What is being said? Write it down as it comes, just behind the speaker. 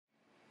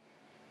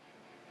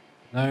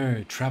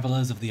Hello,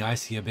 travelers of the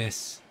icy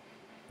abyss.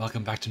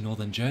 Welcome back to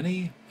Northern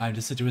Journey. I'm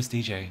Deciduous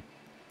DJ.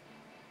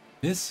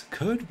 This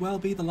could well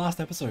be the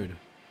last episode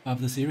of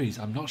the series.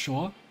 I'm not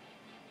sure.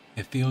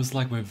 It feels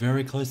like we're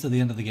very close to the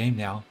end of the game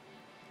now.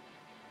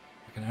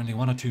 There can only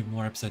 1 or 2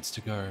 more episodes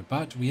to go,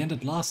 but we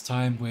ended last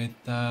time with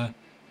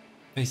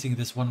facing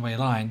this one-way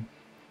line.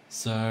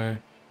 So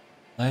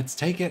let's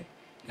take it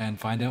and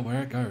find out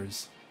where it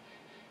goes.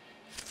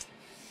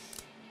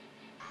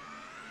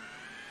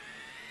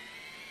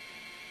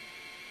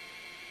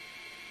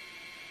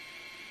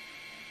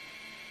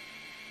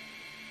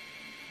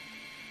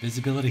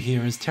 Visibility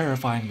here is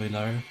terrifyingly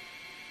low.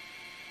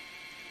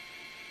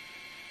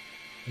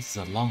 This is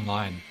a long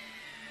line.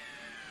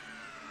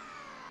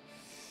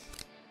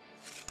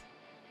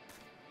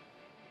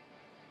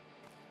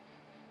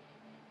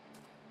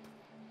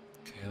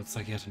 Okay, looks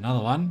like yet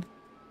another one.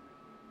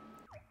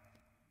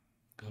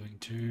 Going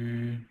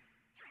to...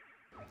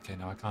 Okay,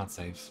 no, I can't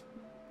save.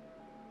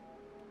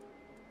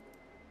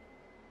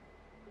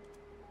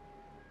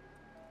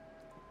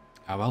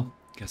 Oh well,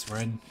 guess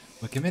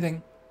we're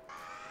committing.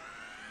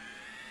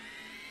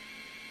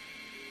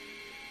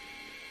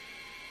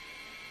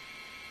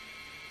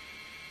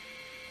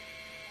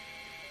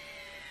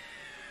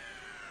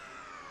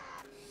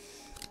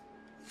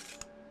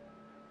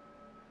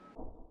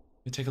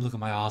 Let me take a look at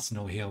my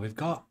arsenal here. We've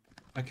got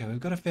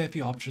a fair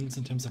few options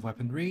in terms of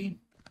weaponry.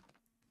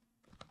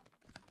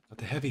 Got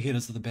the heavy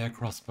hitters of the bear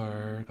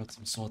crossbow, got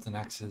some swords and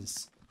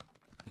axes,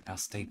 and our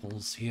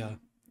staples here.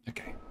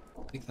 Okay,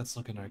 I think that's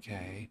looking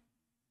okay.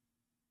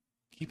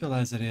 Keep it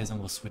as it is and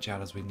we'll switch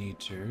out as we need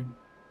to.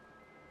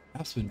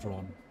 Map's been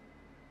drawn.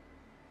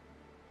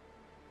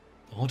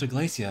 The Haunted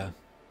Glacier.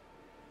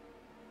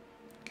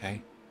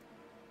 Okay.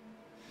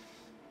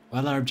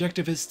 Well, our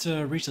objective is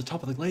to reach the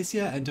top of the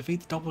glacier and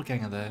defeat the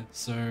Doppelganger there,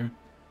 so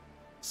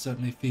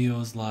certainly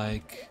feels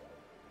like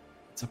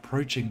it's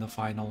approaching the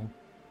final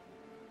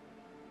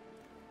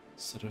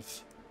sort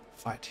of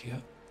fight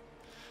here.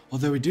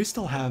 Although we do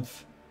still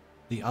have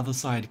the other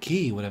side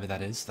key, whatever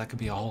that is. That could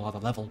be a whole other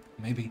level,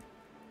 maybe.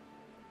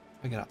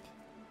 Pick it up.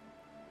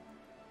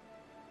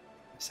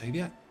 Save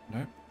yet?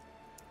 No.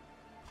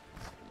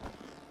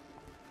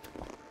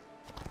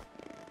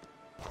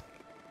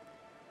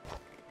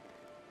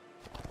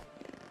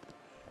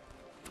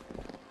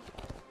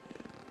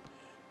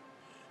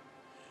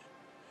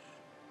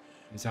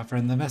 He's our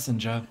friend the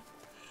messenger.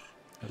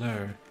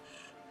 Hello.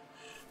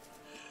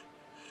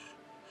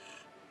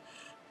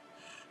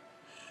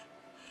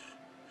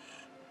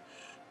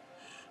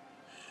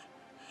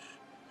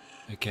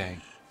 Okay.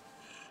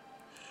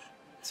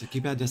 So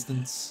keep our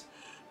distance.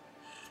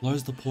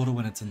 Close the portal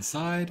when it's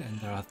inside, and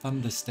there are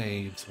thunder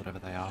staves, whatever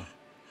they are.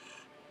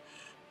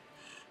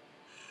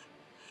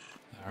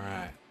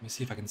 Alright, let me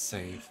see if I can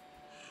save.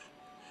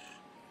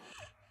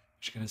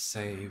 Just gonna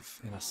save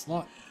in a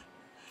slot.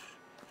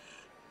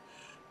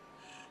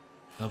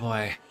 Oh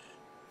boy.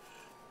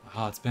 My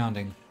heart's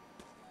pounding.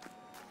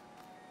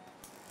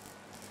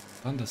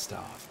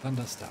 Thunderstaff,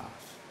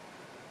 Thunderstaff.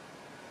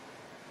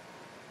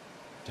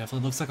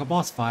 Definitely looks like a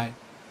boss fight.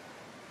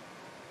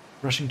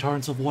 Rushing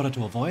torrents of water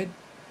to avoid.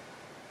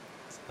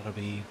 So that'll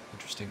be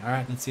interesting.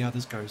 Alright, let's see how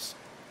this goes.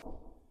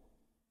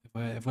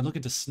 If we're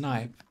looking to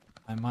snipe,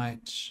 I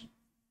might...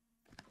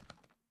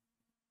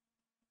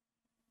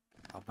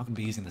 I'm not going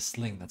to be using the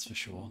sling, that's for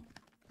sure.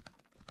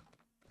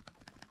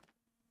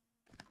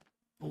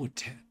 Oh,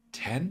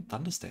 10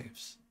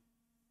 Thunderstaves.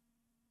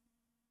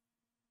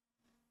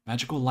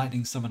 Magical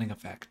lightning summoning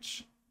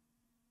effect.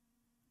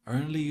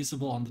 Only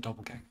usable on the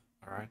Doppelganger.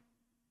 Alright.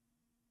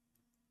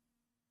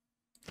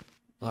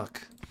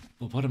 Look,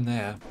 we'll put him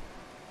there. And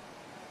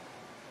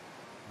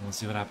we'll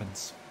see what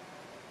happens.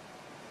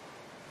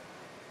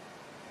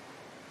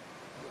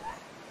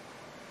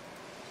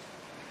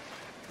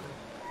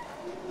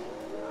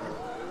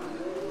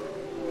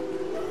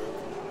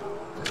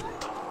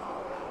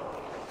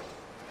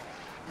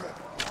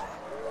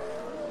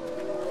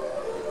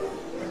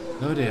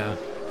 Oh dear.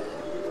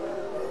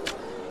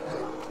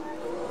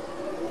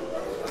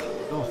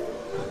 Oh.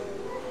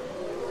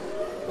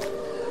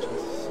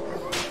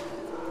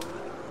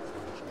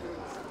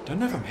 Don't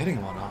know if I'm hitting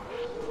him or not.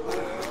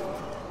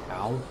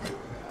 Ow.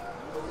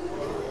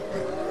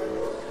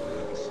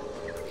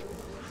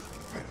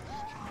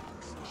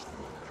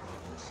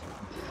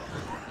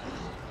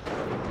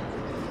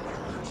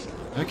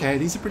 Okay,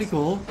 these are pretty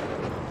cool.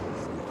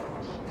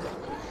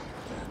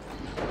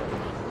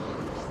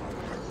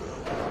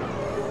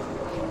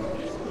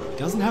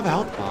 Doesn't have a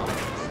health bar.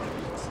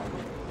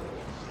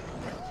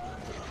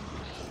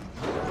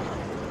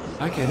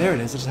 Okay, there it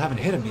is. I just haven't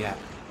hit him yet.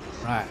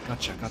 Right,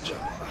 gotcha, gotcha.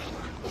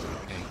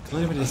 Okay,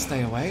 clearly we need to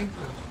stay away.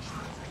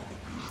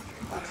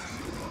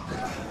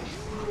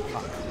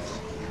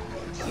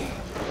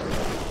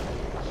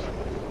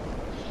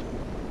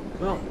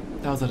 Well,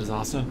 that was a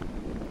disaster.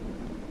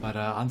 But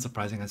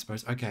unsurprising, I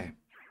suppose. Okay.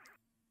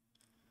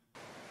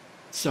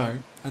 So,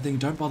 I think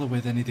don't bother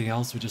with anything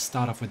else. We just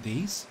start off with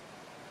these.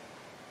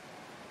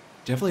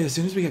 Definitely, as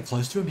soon as we get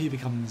close to him, he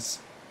becomes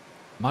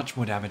much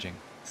more damaging.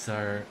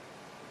 So,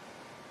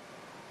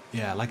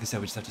 Yeah, like I said,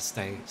 we just have to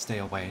stay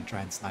away and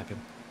try and snipe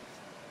him.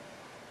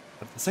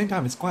 But at the same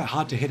time, it's quite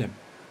hard to hit him.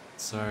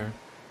 So, I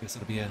guess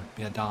it'll be a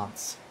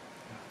dance.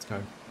 Yeah, let's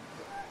go.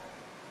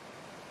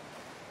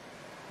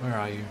 Where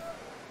are you?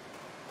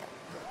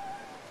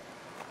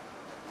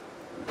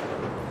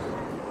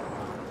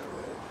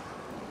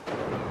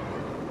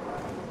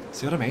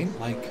 See what I mean?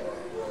 Like,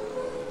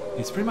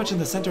 he's pretty much in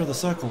the center of the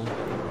circle,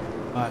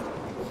 but...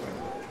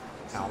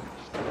 Ow.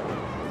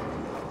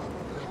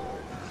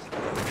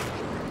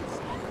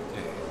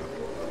 Okay.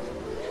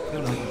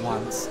 Killed him like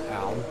once.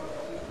 Ow.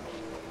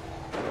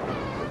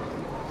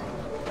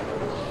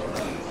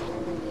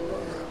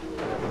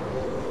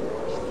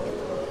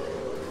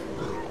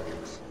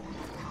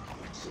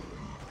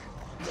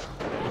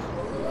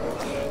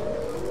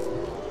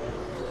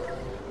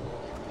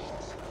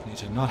 Need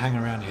to not hang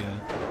around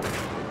here.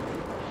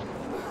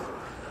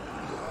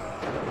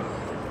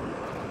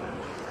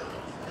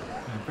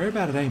 Very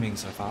bad at aiming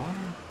so far.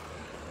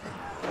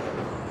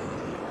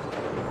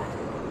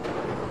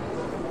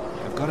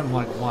 I've got him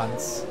like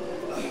once.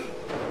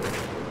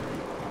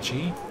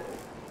 Gee.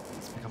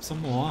 Let's pick up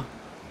some more.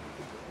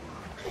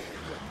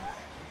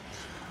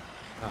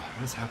 Oh,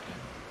 what is happening?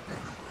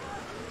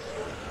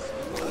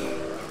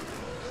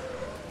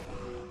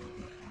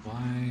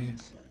 Why?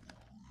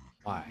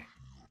 Why?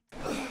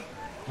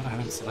 What I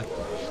haven't selected.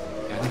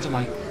 Yeah, I need to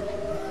like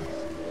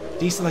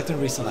deselect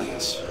and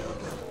reselect.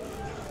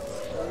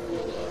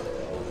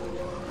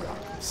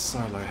 So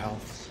low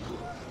health.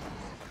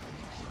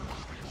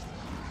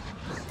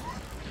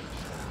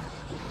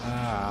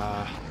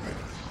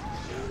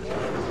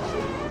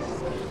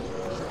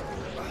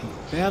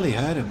 Barely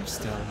hurt him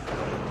still.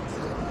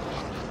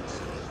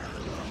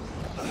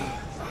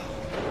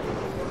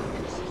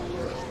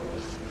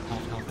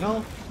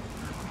 Health.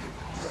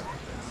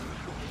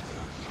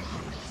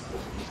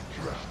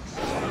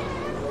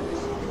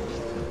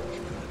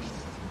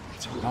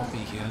 Should not be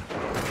here.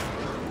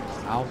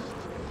 Ow.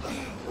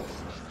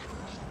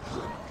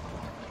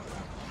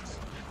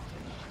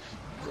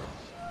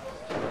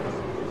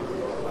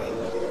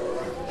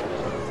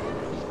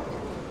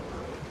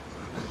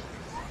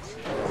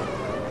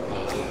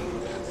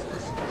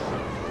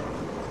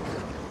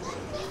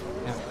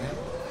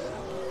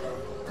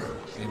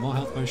 More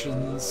health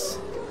potions.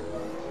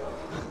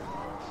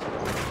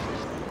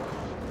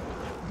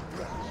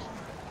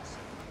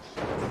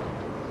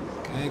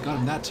 Okay, got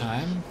him that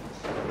time.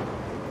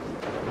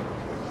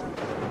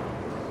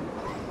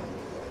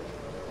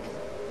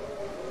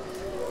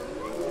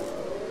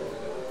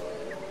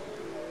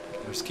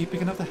 Just keep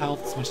picking up the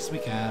health as much as we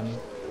can.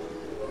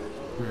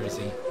 Where is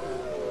he?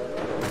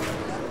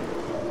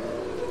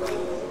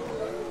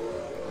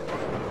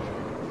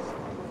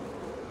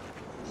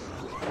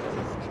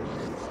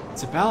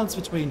 It's a balance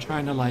between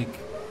trying to like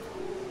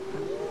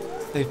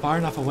stay far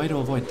enough away to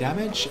avoid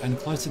damage and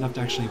close enough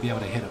to actually be able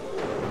to hit him.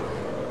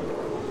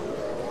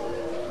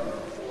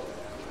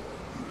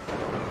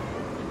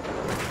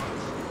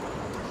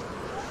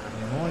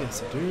 Any more?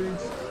 Yes, I do.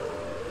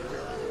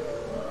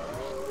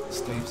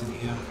 Staves in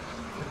here.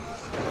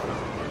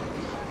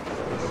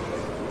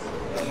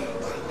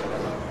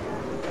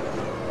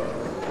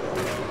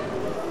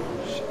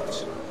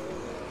 Shit.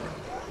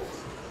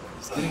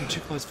 It's getting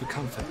too close for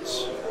comfort.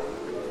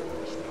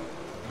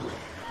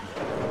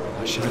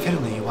 I should have hit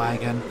him the UI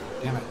again.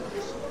 Damn it.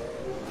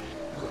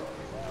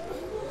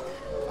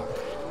 Fuck.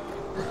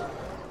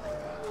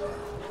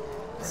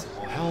 Some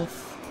more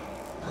health.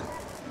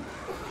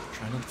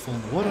 Try not to fall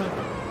in the water.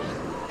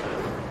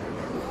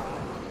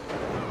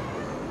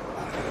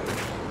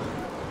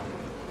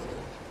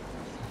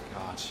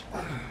 God.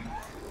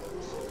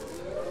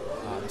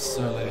 Oh, I'm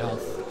so low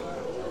health.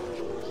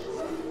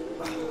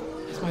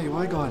 Where's my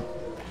UI gone?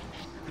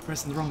 You're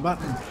pressing the wrong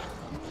button.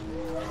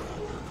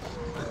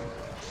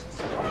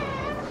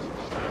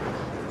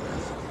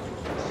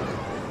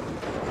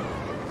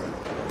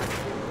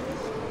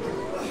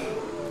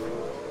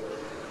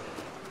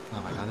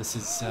 This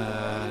is,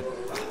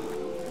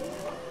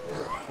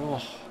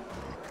 oh.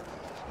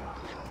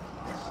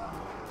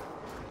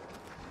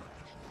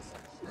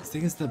 The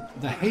thing is, the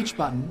H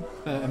button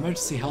for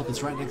emergency health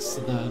is right next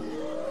to the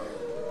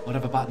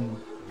whatever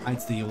button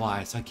hides the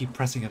UI, so I keep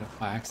pressing it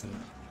by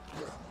accident.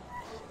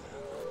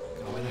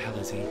 Oh, where the hell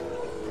is he?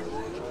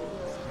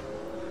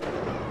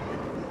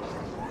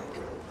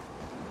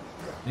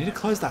 I need to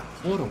close that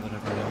portal,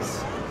 whatever it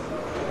is.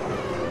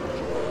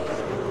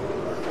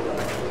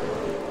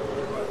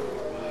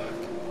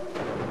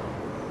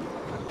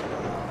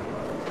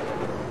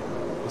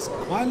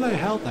 Quite low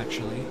health,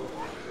 actually.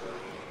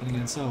 And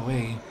again, so are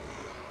we.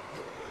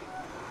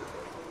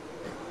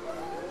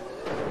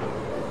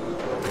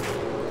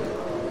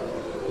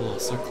 Oh,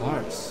 so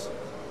close.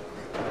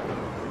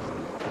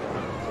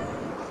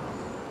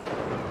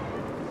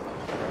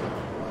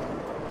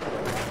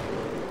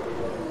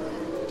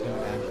 Damn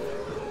it, man.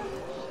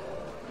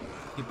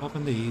 Keep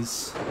popping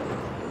these.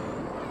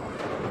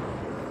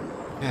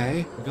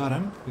 Okay, we got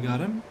him. We got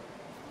him.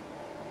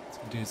 What's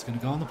gonna do? It's gonna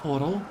go on the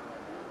portal.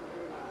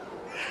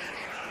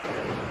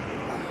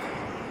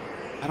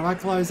 How do I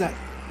close that?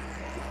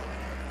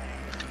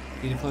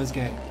 Need a closed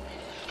gate.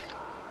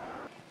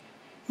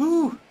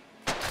 Woo!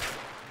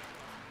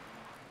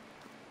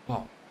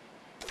 Whoa.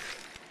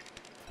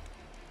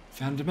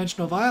 Found a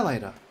dimensional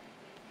violator.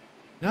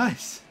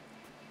 Nice.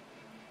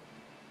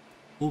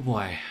 Oh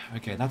boy.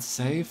 Okay, that's a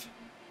save.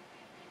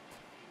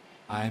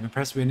 I'm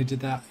impressed we only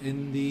did that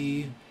on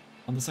the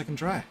second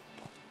try.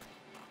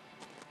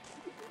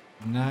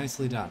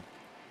 Nicely done.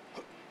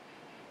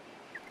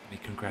 Me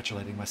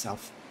congratulating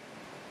myself.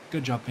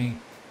 Good job, me.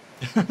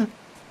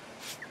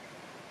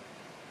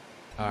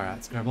 Alright,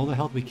 let's grab all the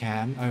help we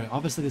can. Oh,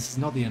 obviously this is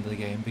not the end of the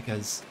game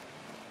because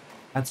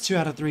that's 2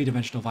 out of 3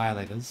 dimensional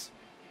violators.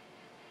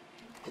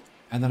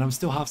 And then I'm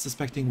still half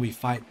suspecting we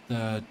fight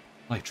the,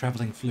 like,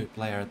 traveling flute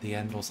player at the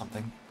end or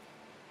something.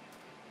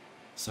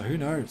 So who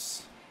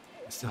knows?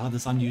 We still have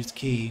this unused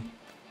key.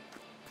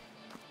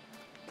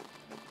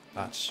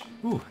 But,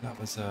 ooh, that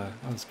was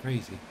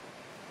crazy.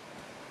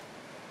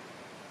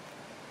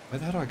 Where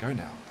the hell do I go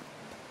now?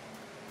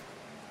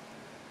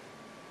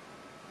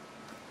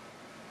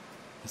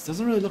 This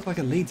doesn't really look like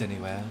it leads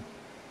anywhere.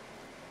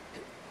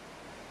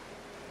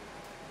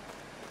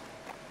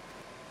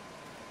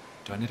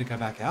 Do I need to go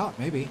back out?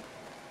 Maybe.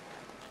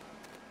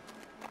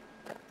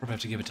 Probably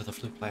have to give it to the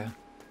flute player.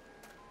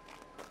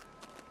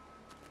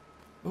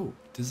 Oh,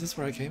 is this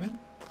where I came in?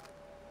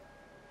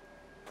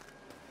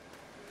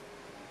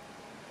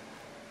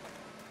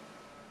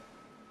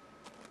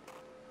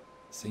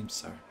 Seems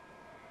so.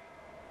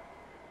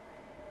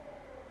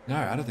 No,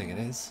 I don't think it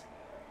is.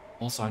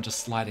 Also, I'm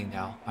just sliding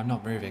now. I'm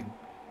not moving.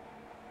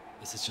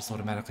 This is just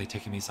automatically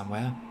taking me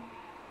somewhere.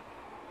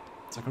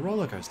 It's like a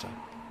roller coaster.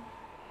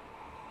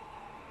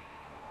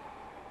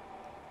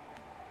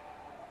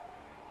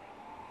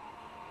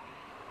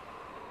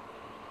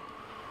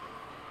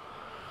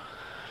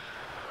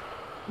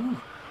 Ooh.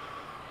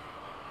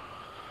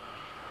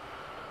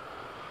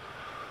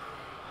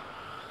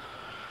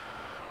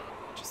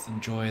 Just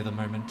enjoy the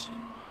moment.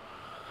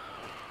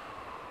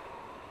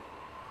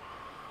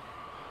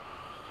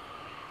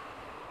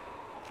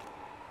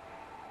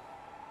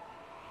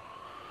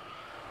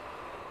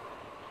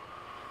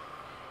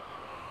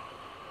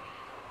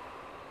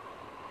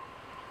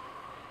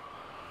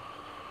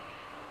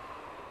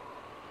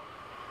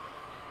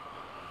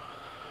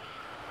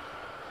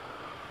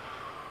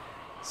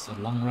 It's a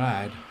long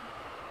ride.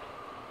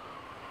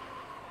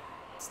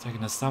 It's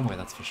taking us somewhere,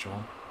 that's for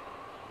sure.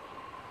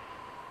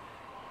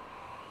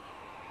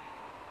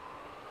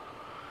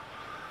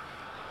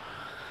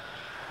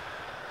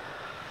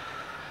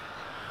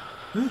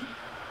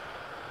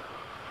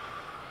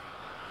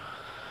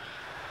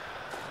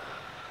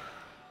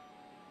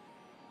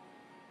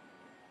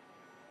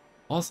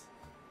 What?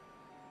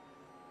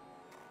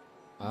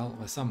 Well,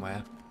 we're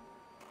somewhere.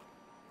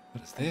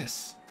 What is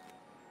this?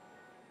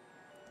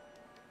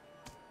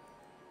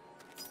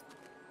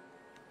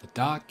 The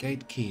dark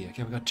gate key.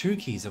 Okay, we've got 2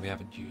 keys that we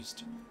haven't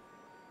used.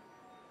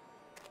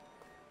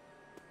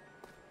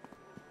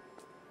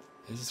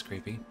 This is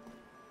creepy.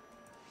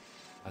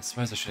 I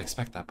suppose I should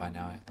expect that by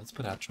now. Let's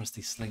put our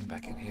trusty sling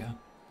back in here.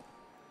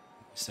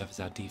 Serve as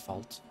our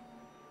default.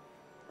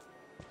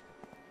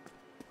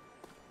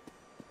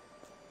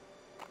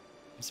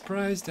 I'm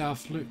surprised our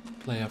flute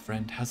player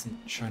friend hasn't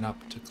shown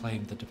up to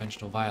claim the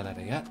dimensional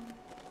violator yet.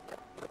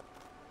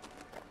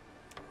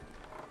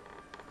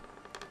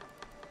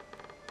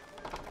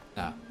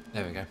 Ah,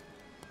 there we go.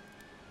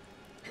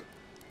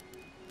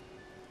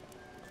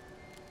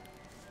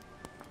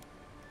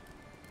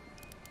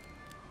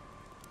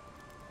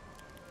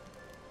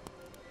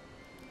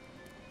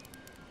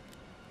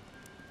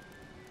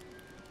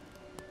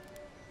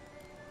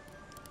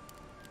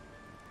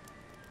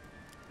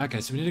 Okay,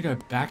 so we need to go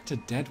back to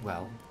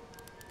Deadwell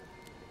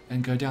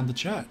and go down the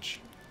church.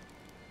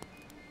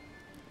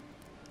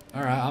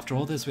 Alright, after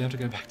all this, we have to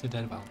go back to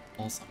Deadwell.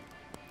 Awesome.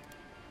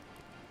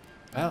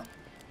 Well,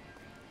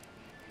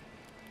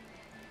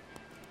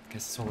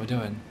 guess that's what we're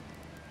doing.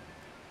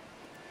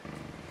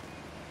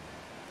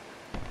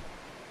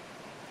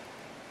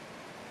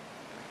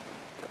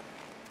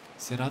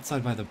 Sit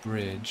outside by the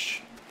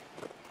bridge.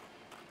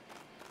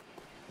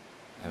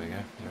 There we go.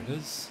 There it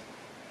is.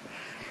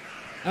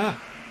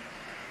 Ah!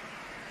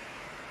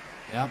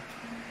 Yep.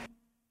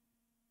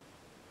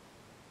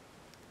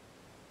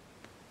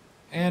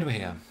 And we're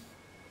here.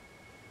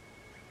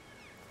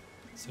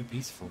 So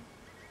peaceful.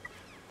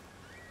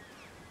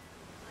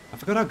 I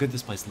forgot how good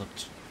this place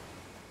looked.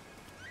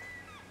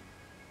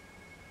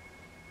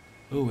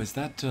 Oh, is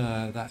that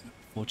that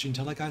fortune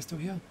teller guy still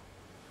here?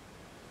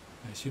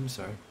 I assume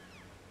so.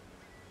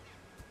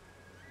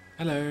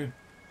 Hello.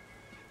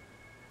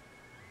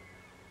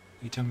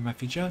 You tell me my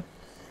future?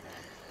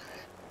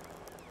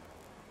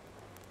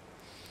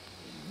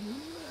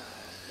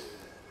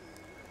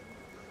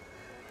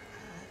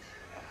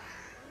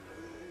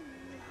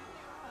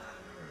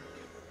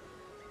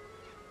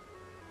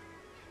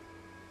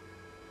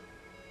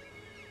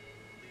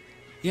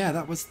 Yeah,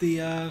 that was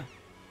the,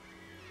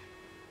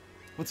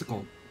 what's it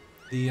called?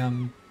 The,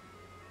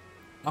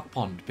 rock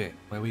pond bit,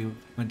 where we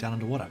went down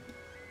underwater.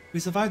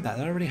 We survived that,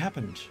 that already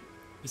happened.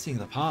 We're seeing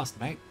the past,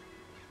 mate.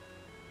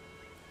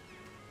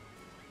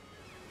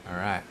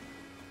 Alright.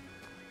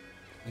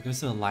 It goes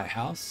to the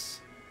lighthouse.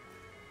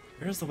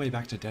 Where is the way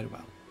back to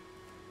Deadwell?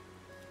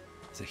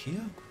 Is it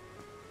here?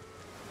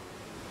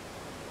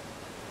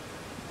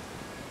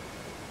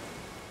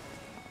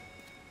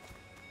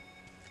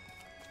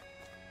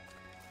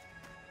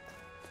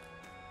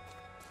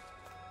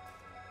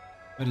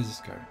 Where does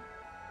this go?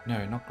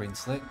 No, not green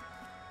slit.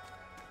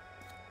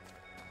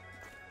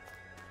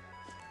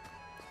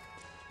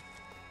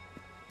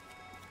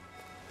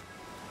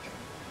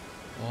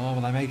 Oh,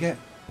 will I make it?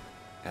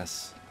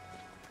 Yes.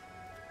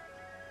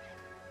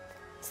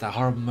 It's that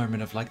horrible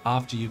moment of like,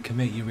 after you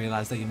commit, you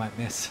realize that you might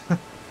miss.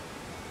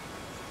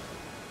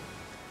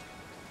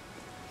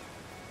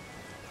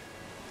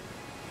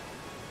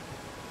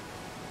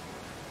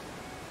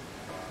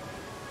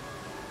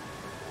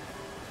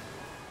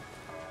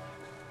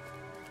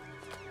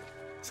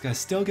 This guy's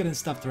still getting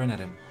stuff thrown at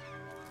him.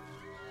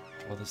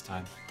 All this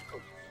time.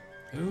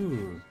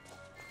 Ooh.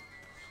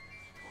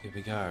 Here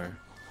we go.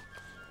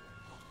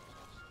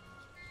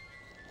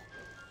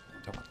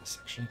 I don't want this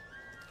actually.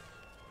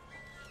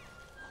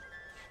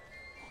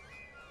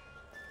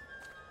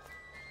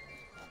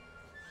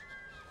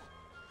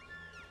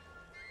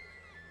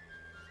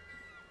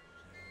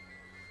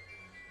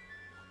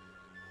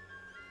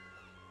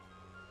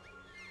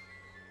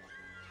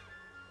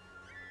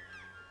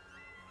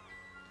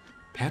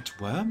 Pet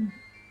worm?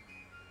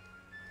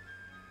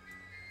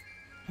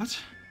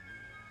 What?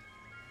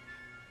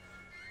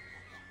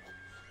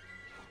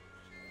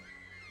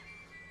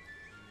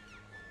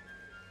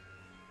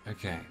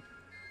 Okay.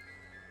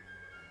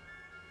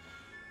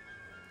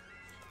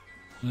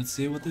 Let's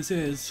see what this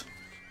is.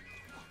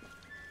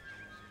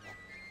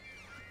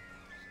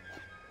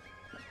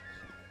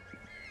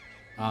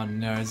 Oh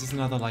no, is this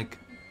another like...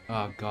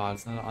 Oh god,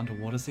 it's another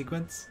underwater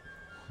sequence?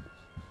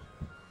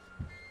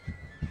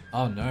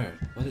 Oh no,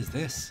 what is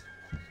this?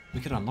 We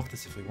could unlock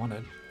this if we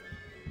wanted.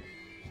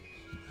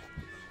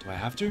 Do I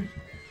have to? Let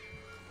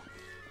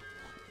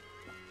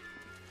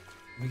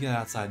me get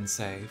outside and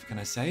save. Can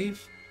I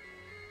save?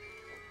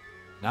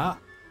 Nah.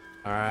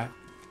 Alright.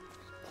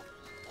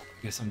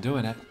 Guess I'm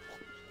doing it.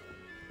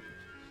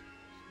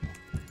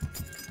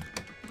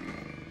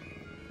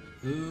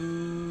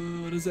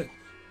 Ooh, what is it?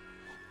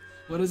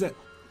 What is it?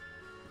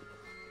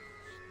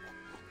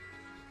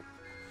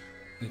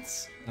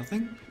 It's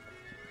nothing?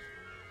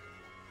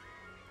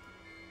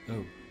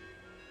 Oh.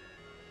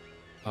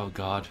 Oh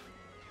god.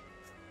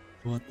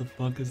 What the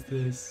fuck is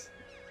this?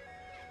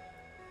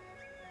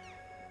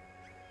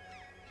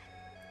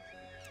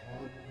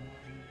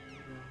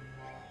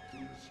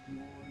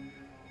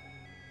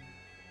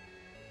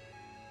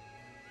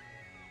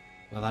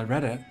 Well, I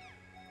read it.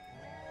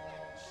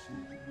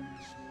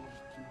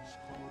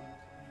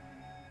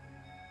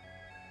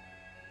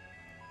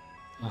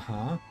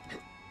 Uh-huh.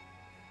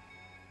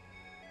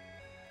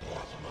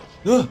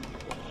 Ugh!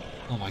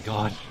 Oh my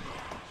god.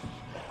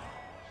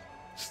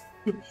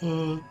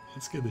 Oh,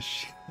 that scared the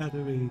shit out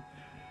of me.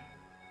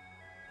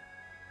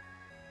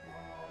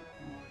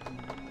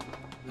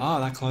 Oh,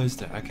 that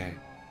closed it. Okay.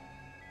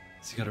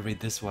 So you gotta read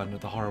this one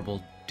with the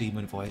horrible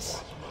demon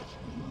voice.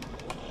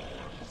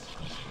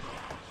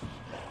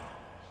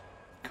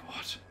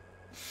 God.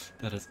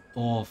 That is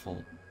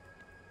awful.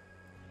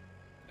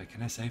 Wait,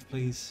 can I save,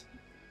 please?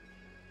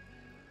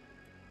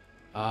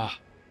 Ah.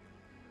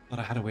 Thought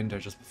I had a window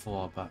just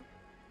before, but...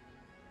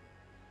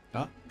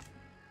 Oh.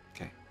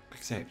 Okay.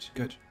 Quick saved.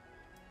 Good.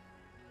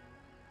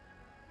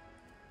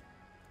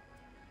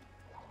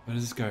 Where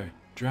does this go?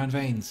 Drowned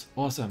veins.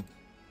 Awesome.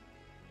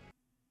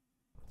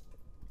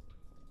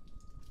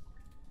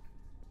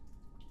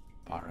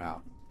 Far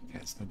out. Okay,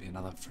 it's gonna be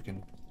another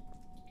freaking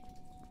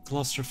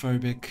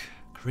claustrophobic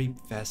creep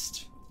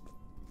fest.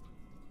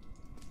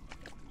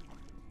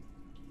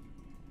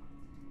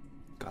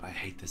 God, I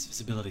hate this.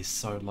 Visibility is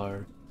so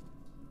low.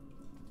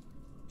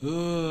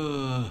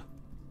 Ugh.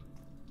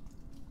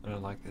 I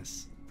don't like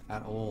this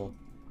at all.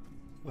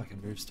 Oh, I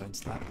can move stone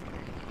slab.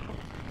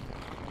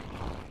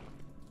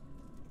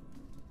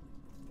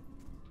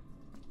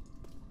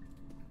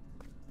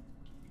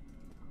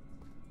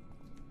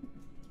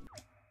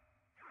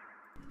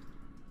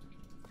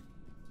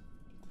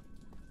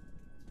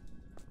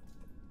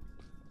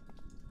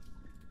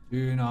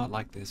 Do not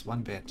like this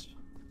one bit.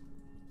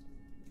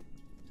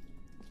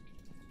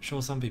 I'm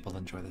sure some people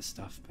enjoy this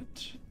stuff,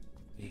 but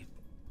me.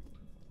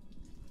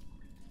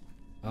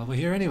 Well, we're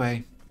here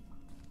anyway.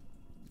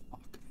 Fuck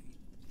me.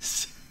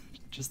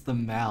 Just the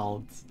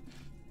mouths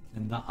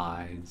and the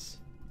eyes.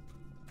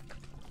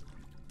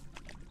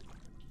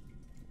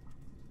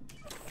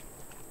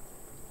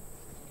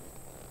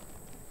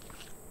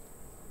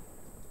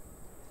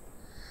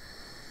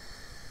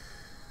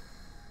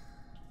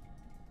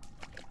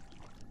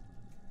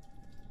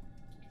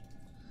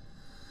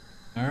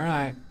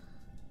 Alright.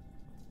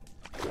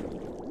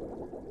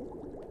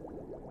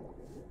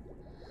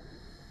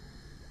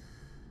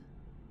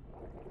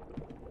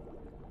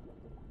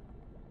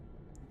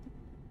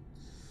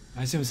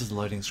 I assume this is a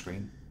loading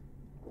screen.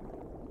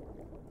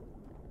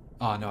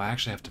 Oh no, I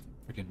actually have to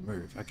freaking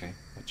move. Okay,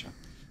 gotcha.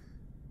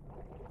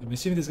 I'm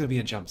assuming there's going to be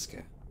a jump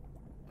scare.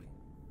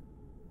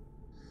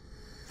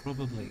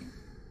 Probably.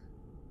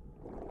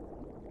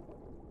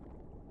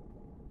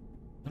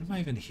 What am I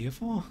even here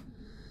for?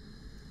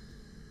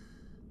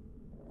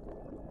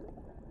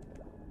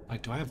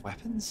 Like, do I have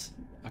weapons?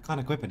 I can't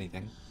equip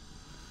anything.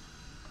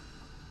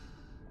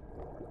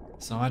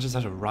 So I just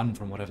have to run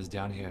from whatever's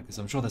down here, because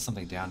I'm sure there's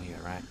something down here,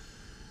 right?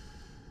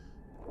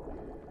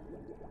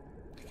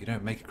 Like, you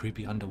don't make a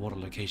creepy underwater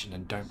location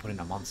and don't put in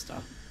a monster.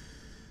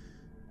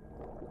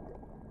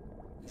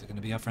 Is it going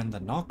to be our friend the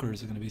Knock, or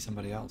is it going to be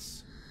somebody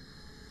else?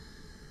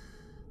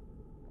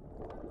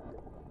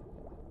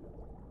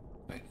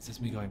 Wait, is this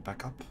me going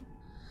back up?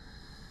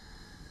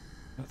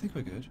 I think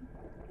we're good.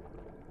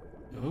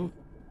 Oh.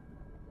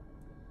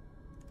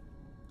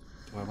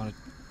 Do I want to...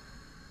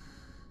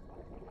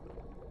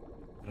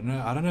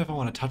 I don't know if I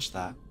want to touch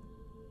that.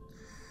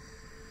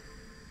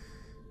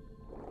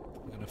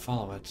 I'm going to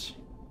follow it.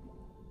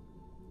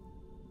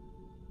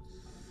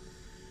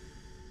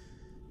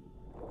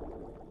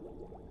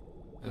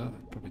 Oh, I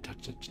probably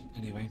touched it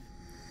anyway.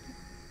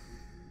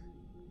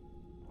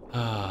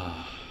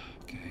 Ah,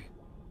 okay.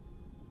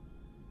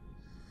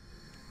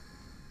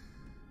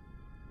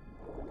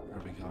 Where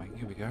are we going?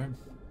 Here we go.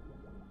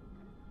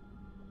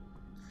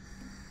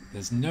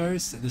 There's no...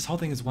 This whole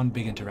thing is one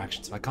big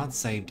interaction, so I can't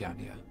save down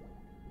here.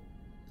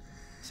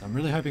 So I'm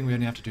really hoping we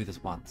only have to do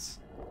this once.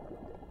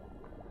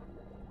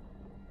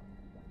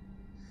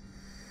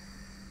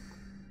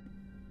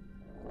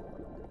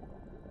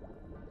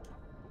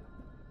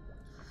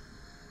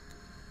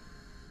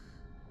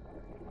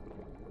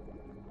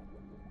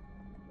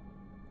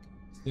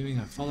 Assuming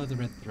I follow the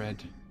red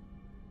thread.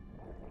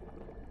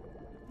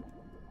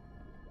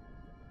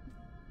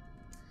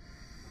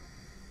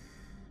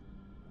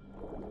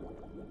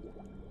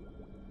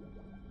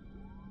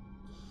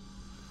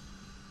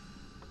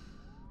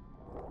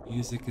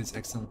 Music is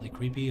excellently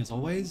creepy as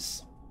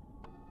always.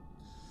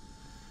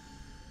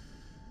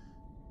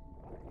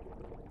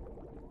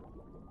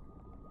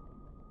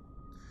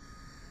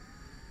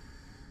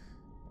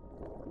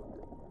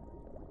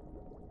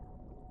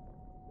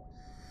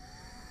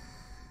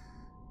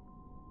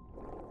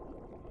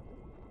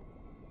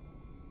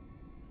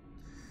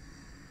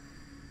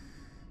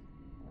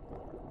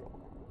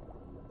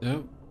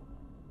 No.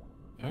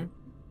 No.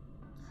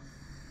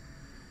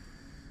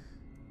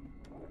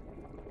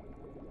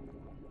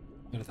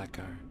 Where did that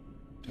go?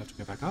 Do I have to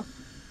go back up?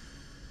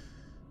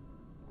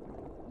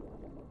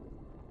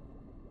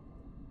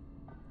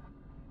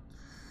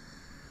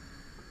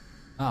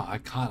 Oh, I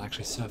can't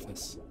actually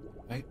surface.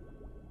 Wait.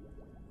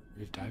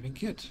 Remove diving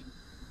kit.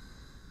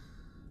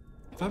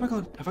 Have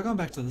I gone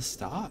back to the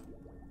start?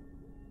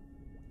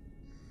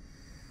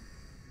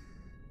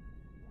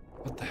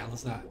 What the hell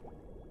is that?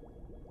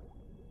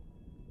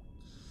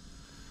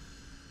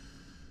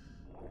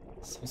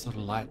 Some sort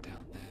of light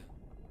down there.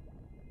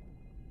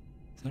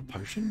 Is that a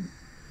potion?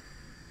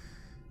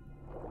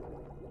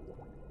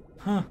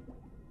 Huh.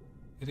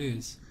 It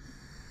is.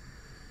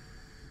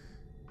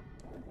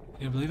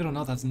 Yeah, believe it or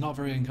not, that's not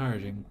very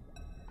encouraging.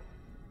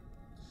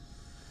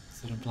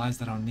 So it implies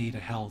that I'll need a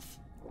health.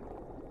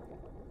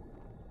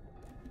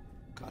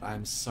 God, I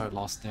am so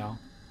lost now.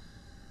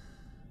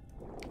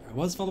 I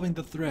was following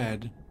the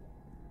thread.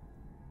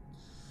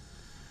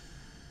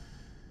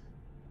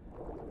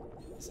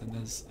 And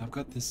I've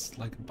got this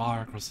like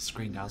bar across the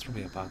screen now. It's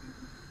probably a bug.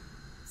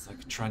 It's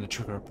like trying to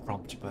trigger a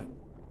prompt, but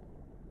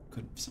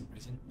couldn't for some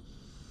reason.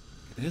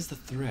 Okay, there's the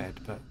thread,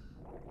 but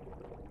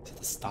is it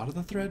the start of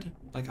the thread?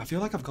 Like, I feel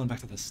like I've gone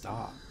back to the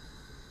start.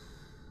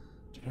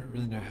 I don't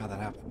really know how that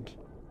happened.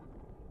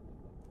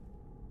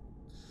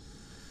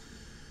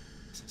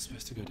 Is it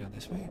supposed to go down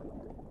this way?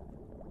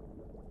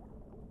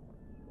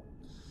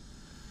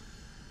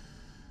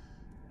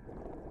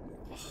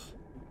 Ugh.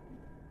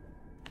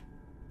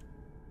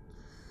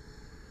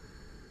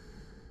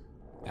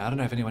 I don't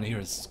know if anyone here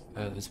is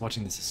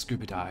watching this is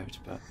scuba dived,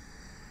 but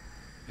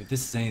if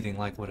this is anything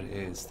like what it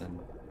is, then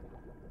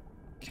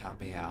count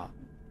me out.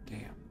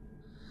 Damn.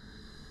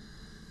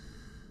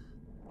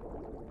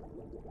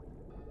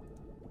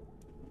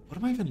 What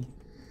am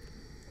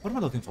I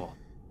looking for?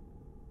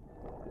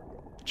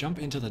 Jump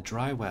into the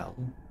dry well.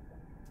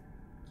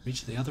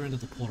 Reach the other end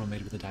of the portal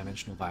made with a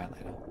dimensional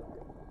violator.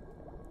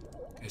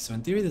 Okay, so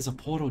in theory there's a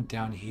portal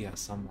down here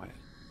somewhere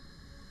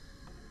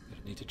that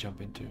I need to jump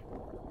into.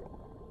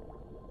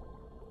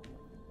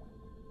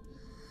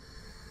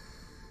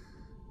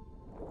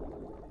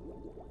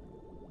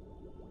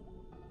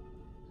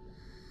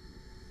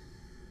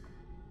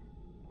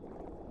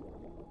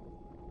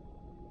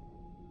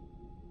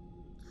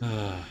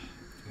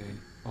 Okay,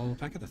 I'll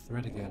back at the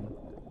thread again.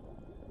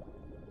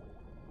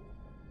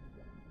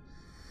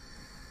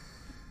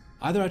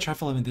 Either I try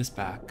following this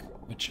back,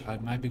 which I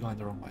might be going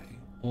the wrong way,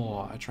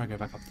 or I try to go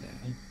back up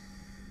there.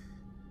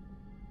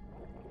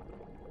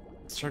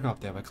 Let's try to go up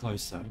there, we're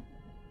closer.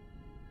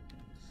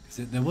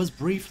 There was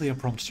briefly a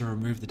prompt to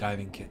remove the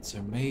diving kit,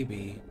 so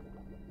maybe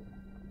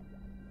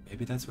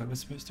that's where we're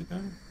supposed to go?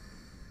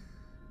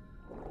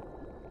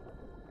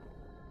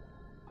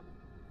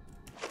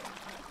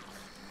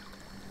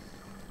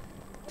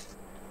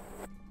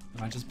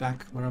 just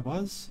back where I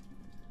was?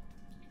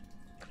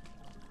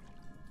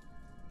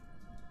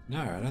 No,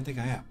 I don't think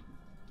I am.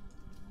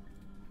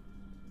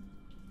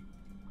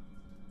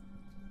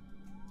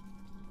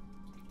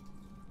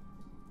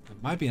 I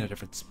might be in a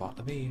different spot.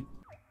 Let me...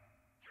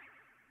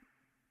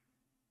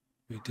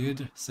 We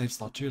did save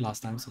slot 2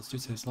 last time, so let's do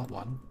save slot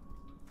 1.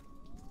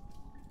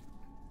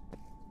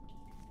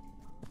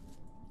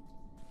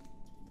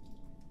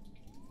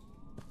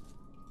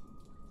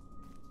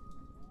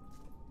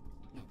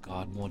 Oh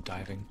god, more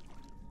diving.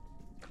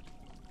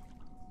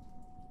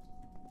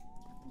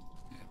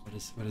 Yeah,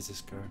 where does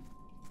this go?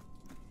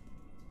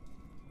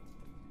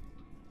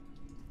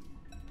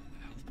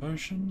 Health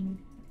potion.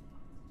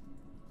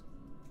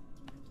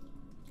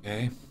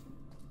 Okay.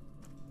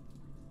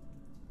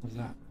 What was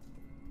that?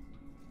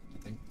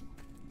 Nothing.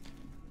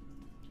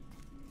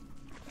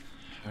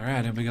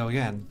 Alright, here we go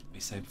again.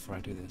 Be safe before I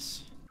do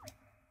this.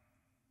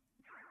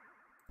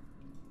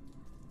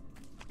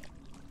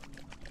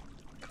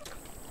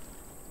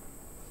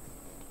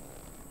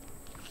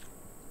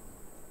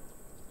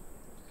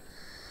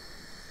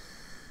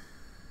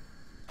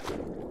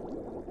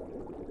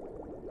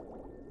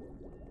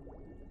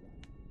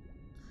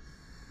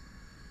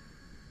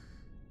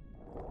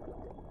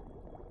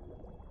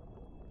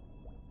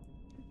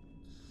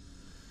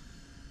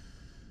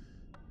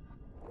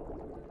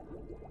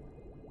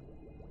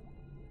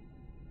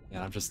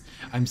 Yeah,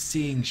 I'm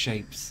seeing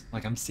shapes.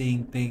 Like, I'm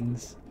seeing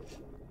things.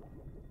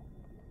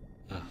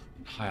 Ugh,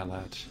 high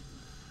alert.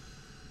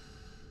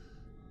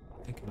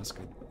 I think I must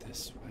go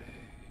this way.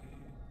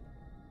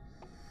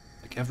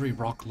 Like, every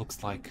rock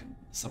looks like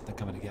something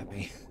coming to get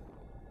me.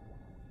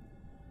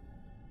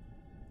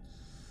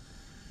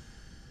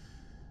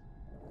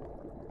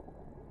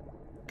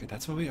 Okay,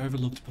 that's what we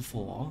overlooked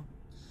before.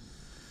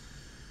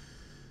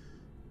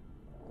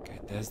 Okay,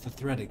 there's the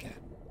thread again.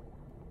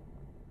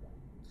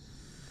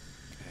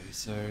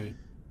 So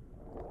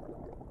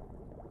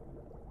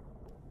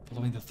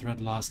following the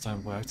thread last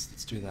time worked,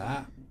 let's do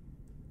that.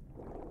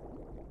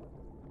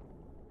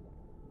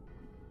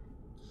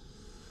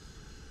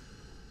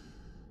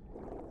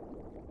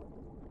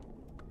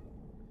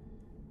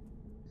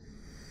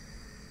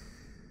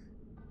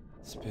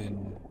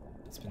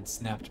 It's been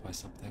snapped by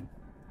something.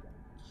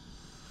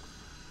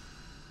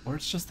 Or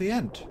it's just the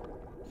end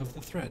of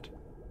the thread.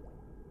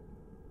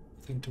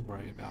 Nothing to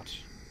worry about.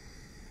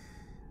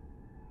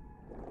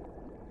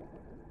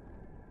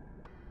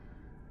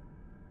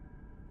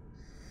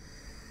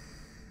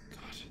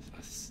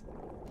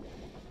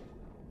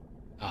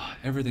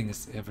 Everything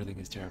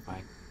is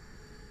terrifying.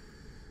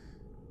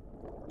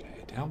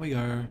 Okay, down we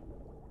go.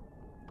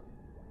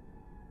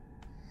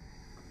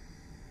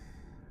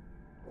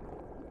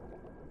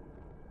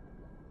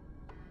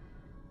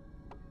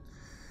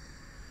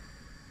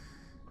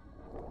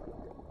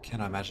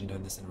 Can I imagine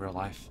doing this in real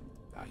life?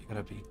 Oh, you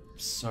gotta be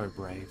so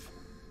brave.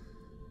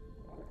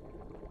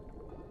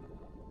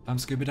 I'm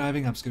scuba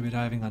diving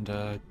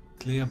under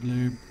clear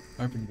blue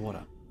open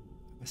water.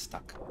 We're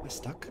stuck. We're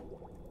stuck.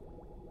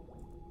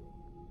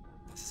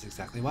 This is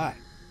exactly why.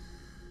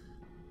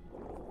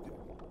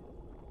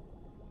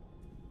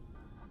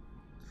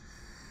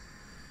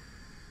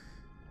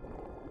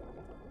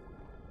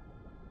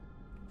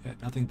 Yeah,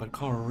 nothing but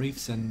coral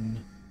reefs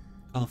and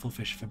colorful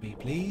fish for me,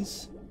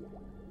 please.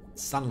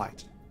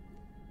 Sunlight.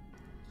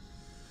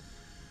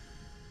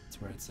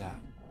 That's where it's at.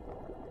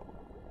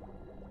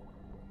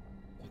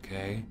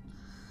 Okay.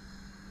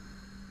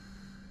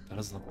 That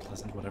doesn't look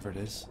pleasant, whatever it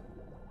is.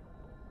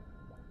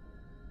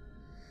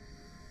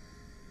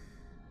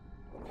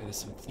 Okay, there's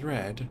some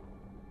thread.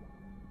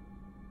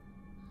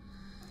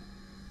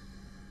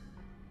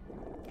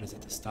 But is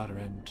it the starter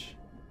end?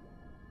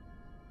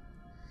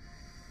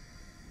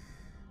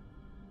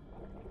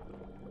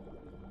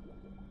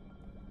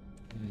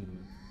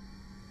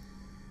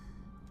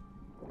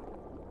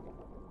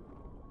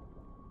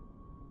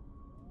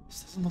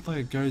 This doesn't look like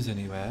it goes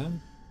anywhere.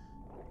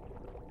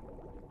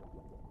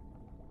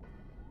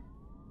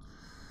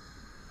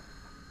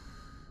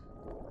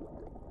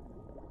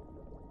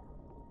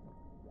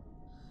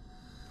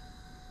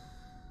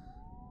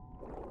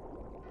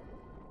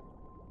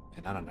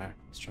 And I don't know.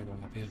 Let's try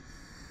going up here.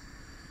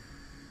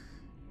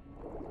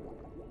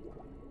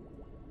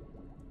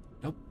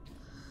 Nope.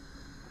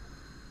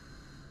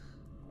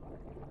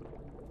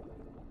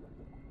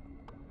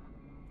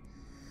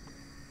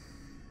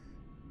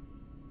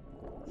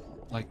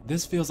 Like,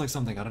 this feels like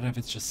something. I don't know if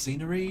it's just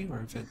scenery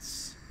or if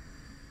it's...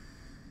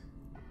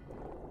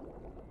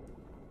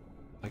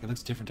 Like, it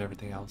looks different to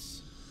everything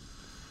else.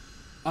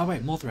 Oh,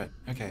 wait, more thread.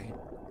 Okay.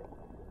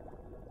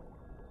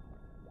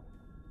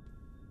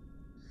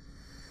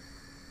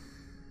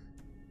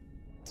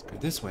 Let's go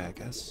this way, I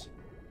guess.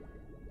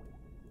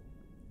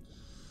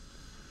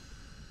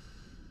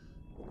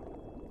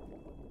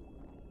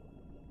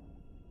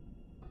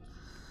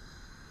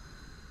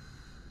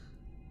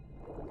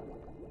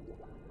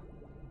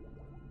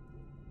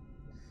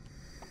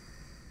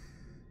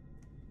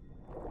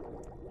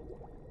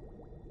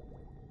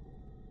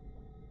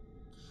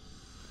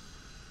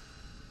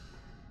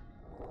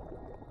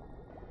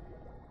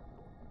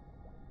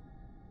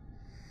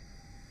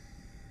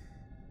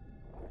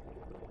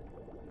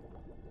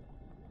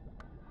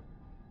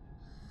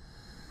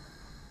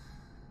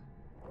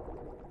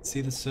 see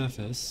the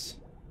surface.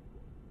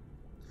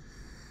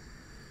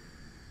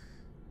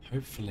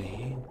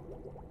 Hopefully.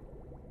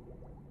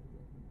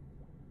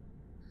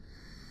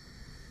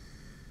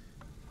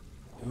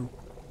 Ooh.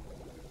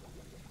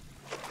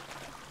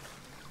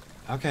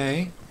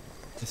 Okay.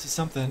 This is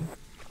something.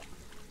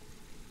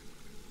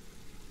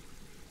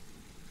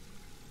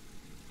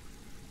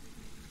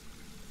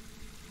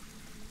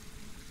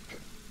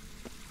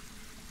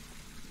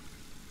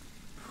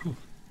 Whew.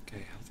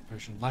 Okay, health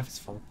potion. Life is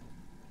full.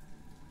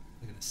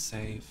 We're gonna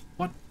save.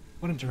 What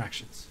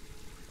interactions?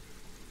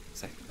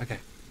 Save. Okay.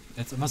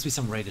 It must be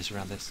some radius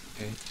around this.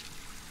 Okay.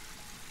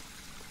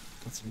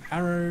 Got some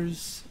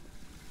arrows.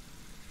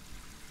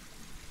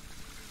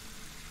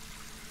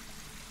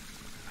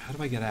 How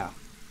do I get out?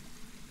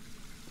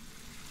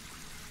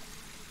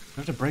 Do I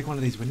have to break one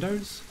of these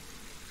windows?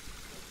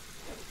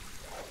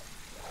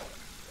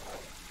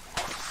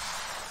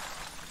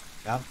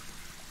 Yep.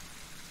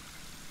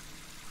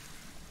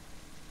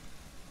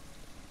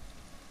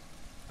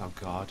 Oh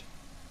god.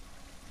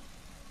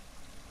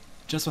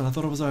 Just when I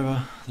thought it was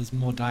over, there's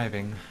more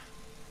diving.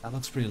 That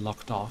looks pretty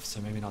locked off,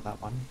 so maybe not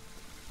that one.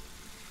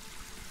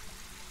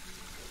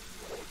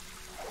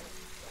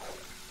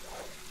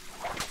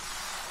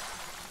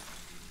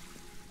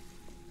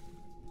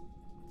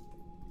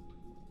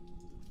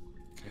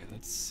 Okay,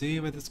 let's see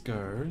where this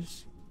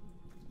goes.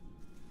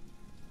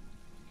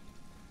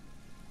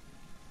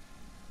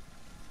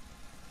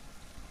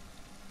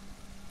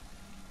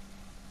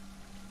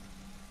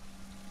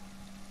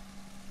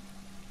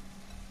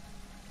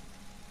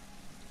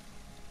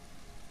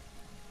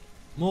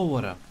 More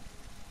water.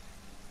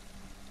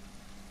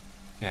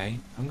 Okay,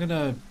 I'm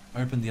gonna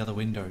open the other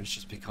windows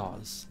just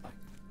because. Like,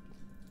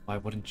 why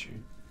wouldn't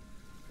you?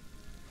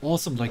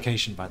 Awesome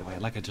location, by the way.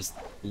 Like, I just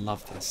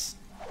love this.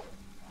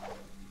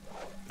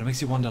 But it makes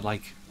you wonder,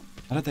 like,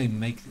 how did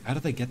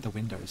they get the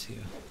windows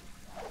here?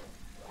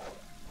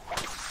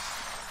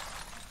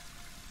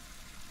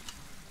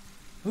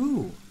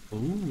 Ooh.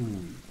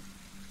 Ooh.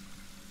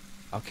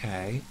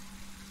 Okay.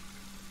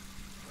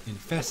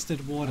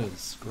 Infested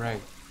waters.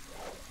 Great.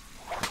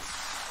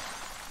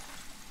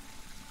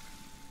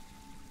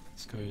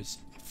 This goes...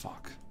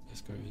 Fuck.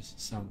 This goes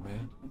somewhere.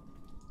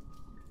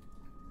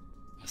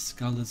 A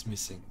skull is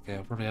missing. Okay,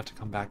 I'll probably have to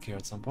come back here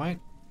at some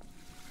point.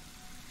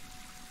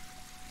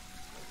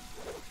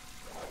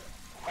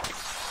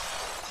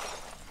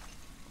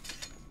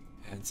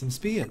 And some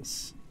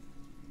spears.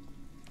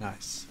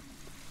 Nice.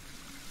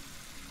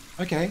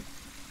 Okay.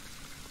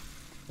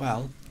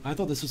 Well, I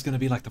thought this was going to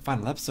be like the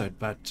final episode,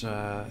 but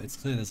it's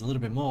clear there's a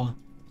little bit more.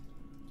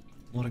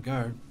 More to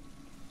go.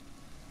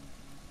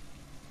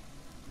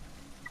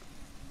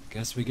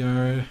 Guess we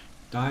go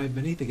dive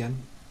beneath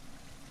again.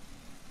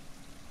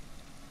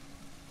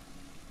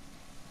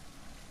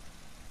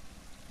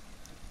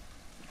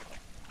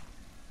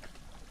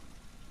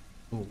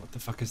 Oh, what the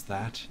fuck is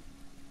that?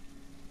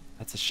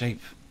 That's a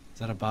shape. Is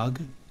that a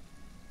bug?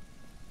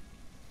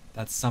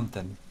 That's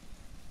something.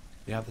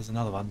 Yeah, there's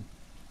another one.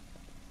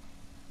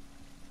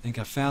 I think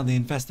I found the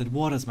infested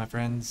waters, my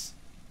friends.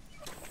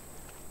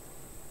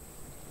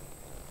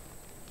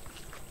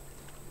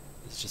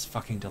 It's just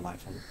fucking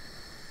delightful.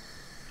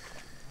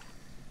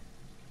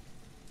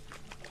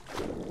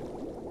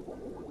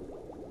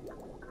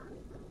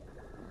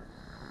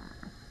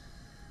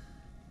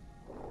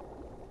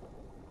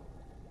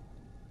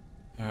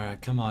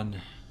 Alright, come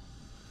on.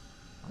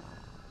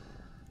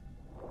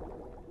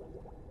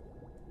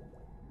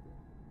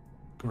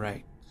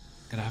 Great.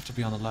 Gonna have to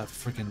be on the alert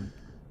for freaking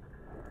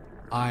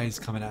eyes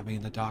coming at me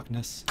in the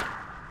darkness.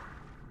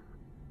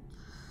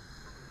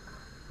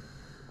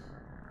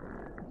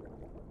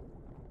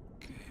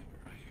 Okay,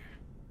 right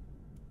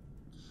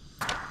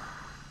here.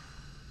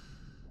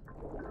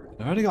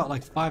 I've only got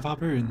like 5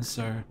 harpoons,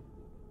 so...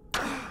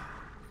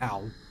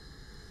 Ow.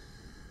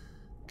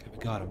 Okay, we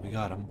got him, we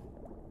got him.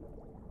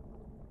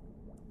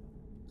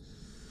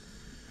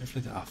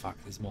 Hopefully oh fuck,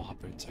 there's more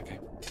harpoons, okay.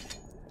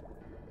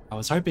 I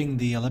was hoping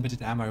the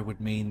limited ammo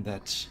would mean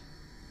that,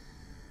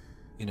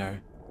 you know,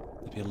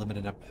 there'd be a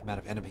limited amount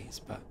of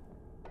enemies, but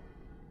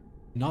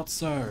not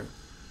so.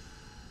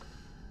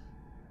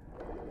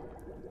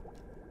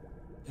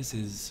 This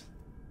is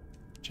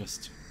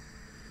just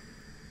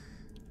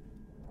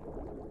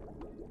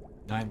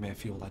nightmare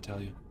fuel, I tell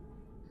you.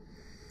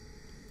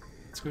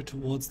 Let's go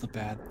towards the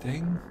bad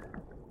thing.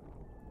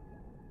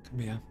 Come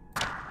here.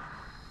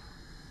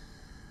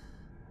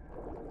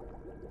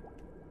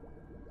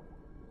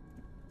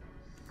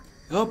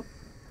 Oh!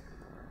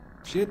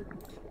 Shit!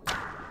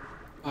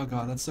 Oh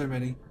god, that's so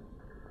many.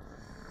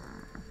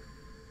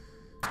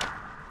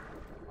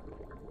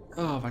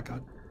 Oh my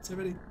god, so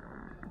many.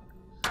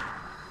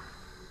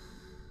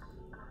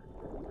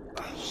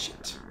 Oh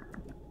shit.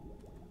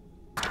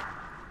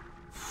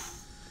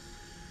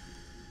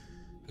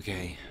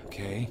 Okay,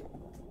 okay.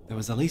 There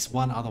was at least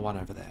one other one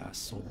over there I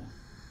saw.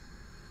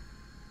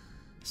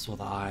 Saw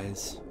the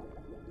eyes.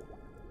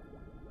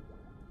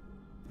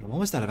 But I'm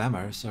almost out of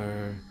ammo,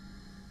 so...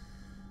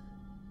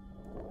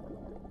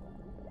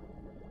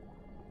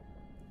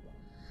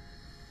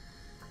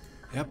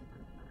 Yep.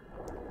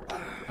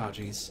 Oh,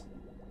 jeez.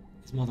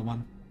 There's more than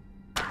one.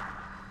 Fuck,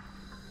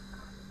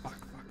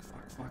 fuck,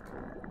 fuck,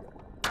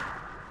 fuck.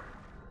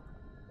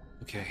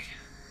 Okay.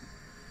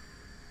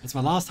 It's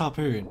my last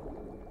harpoon.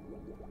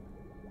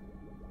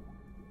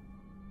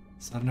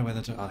 So I don't know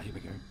whether to... Oh, here we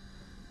go.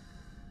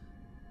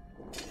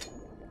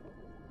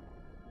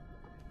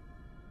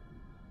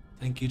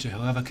 Thank you to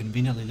whoever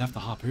conveniently left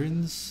the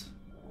harpoons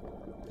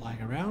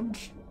lying around.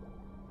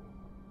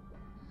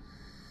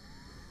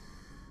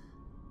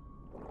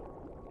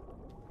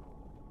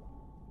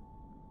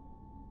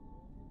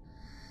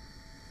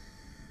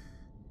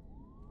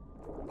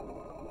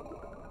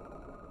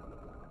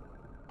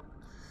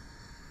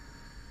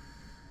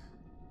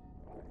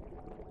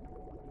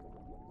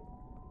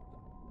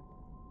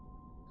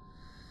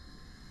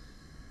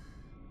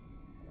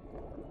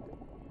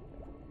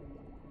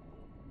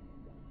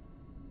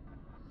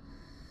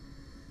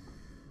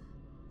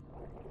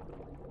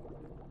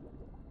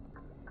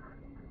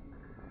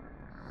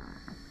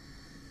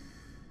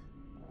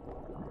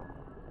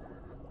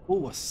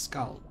 Oh, a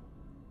skull.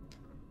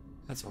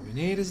 That's what we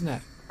need, isn't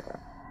it?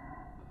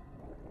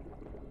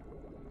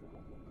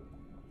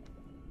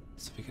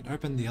 So we can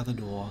open the other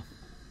door.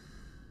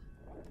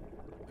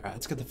 Alright,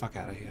 let's get the fuck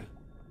out of here.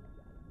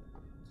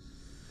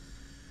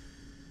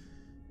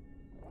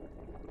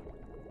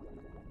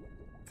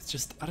 It's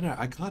just, I don't know,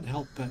 I can't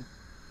help but...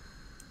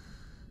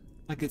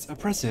 Like, it's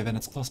oppressive and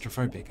it's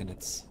claustrophobic and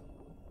it's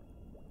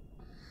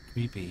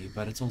creepy,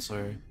 but it's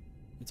also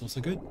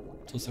good.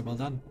 It's also well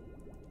done.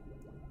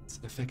 It's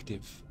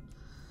effective.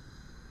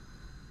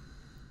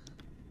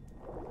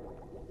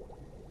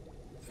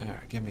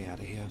 Alright, get me out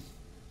of here.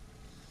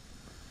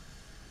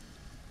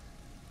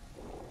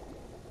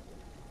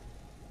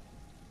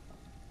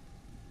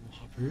 More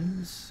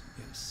harpoons?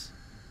 Yes.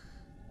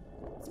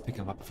 Let's pick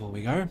them up before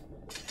we go.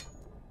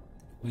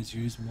 Always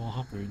use more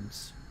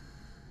harpoons.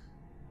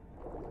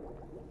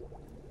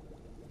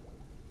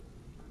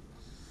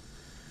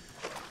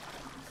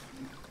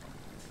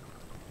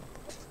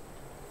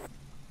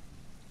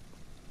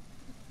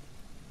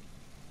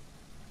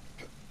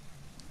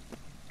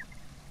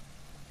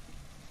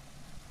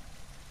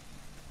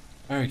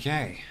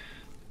 Okay,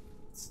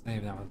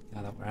 save that one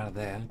now that we're out of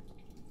there.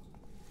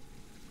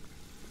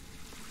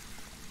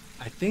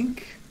 I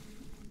think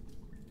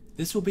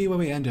this will be where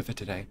we end it for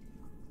today.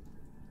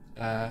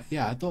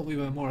 Yeah, I thought we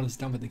were more or less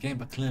done with the game,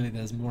 but clearly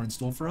there's more in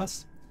store for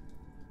us.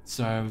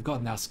 So we've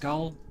gotten our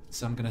skull,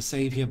 so I'm going to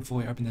save here before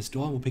we open this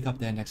door, and we'll pick up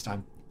there next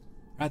time.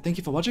 Alright, thank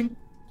you for watching.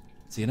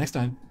 See you next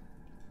time.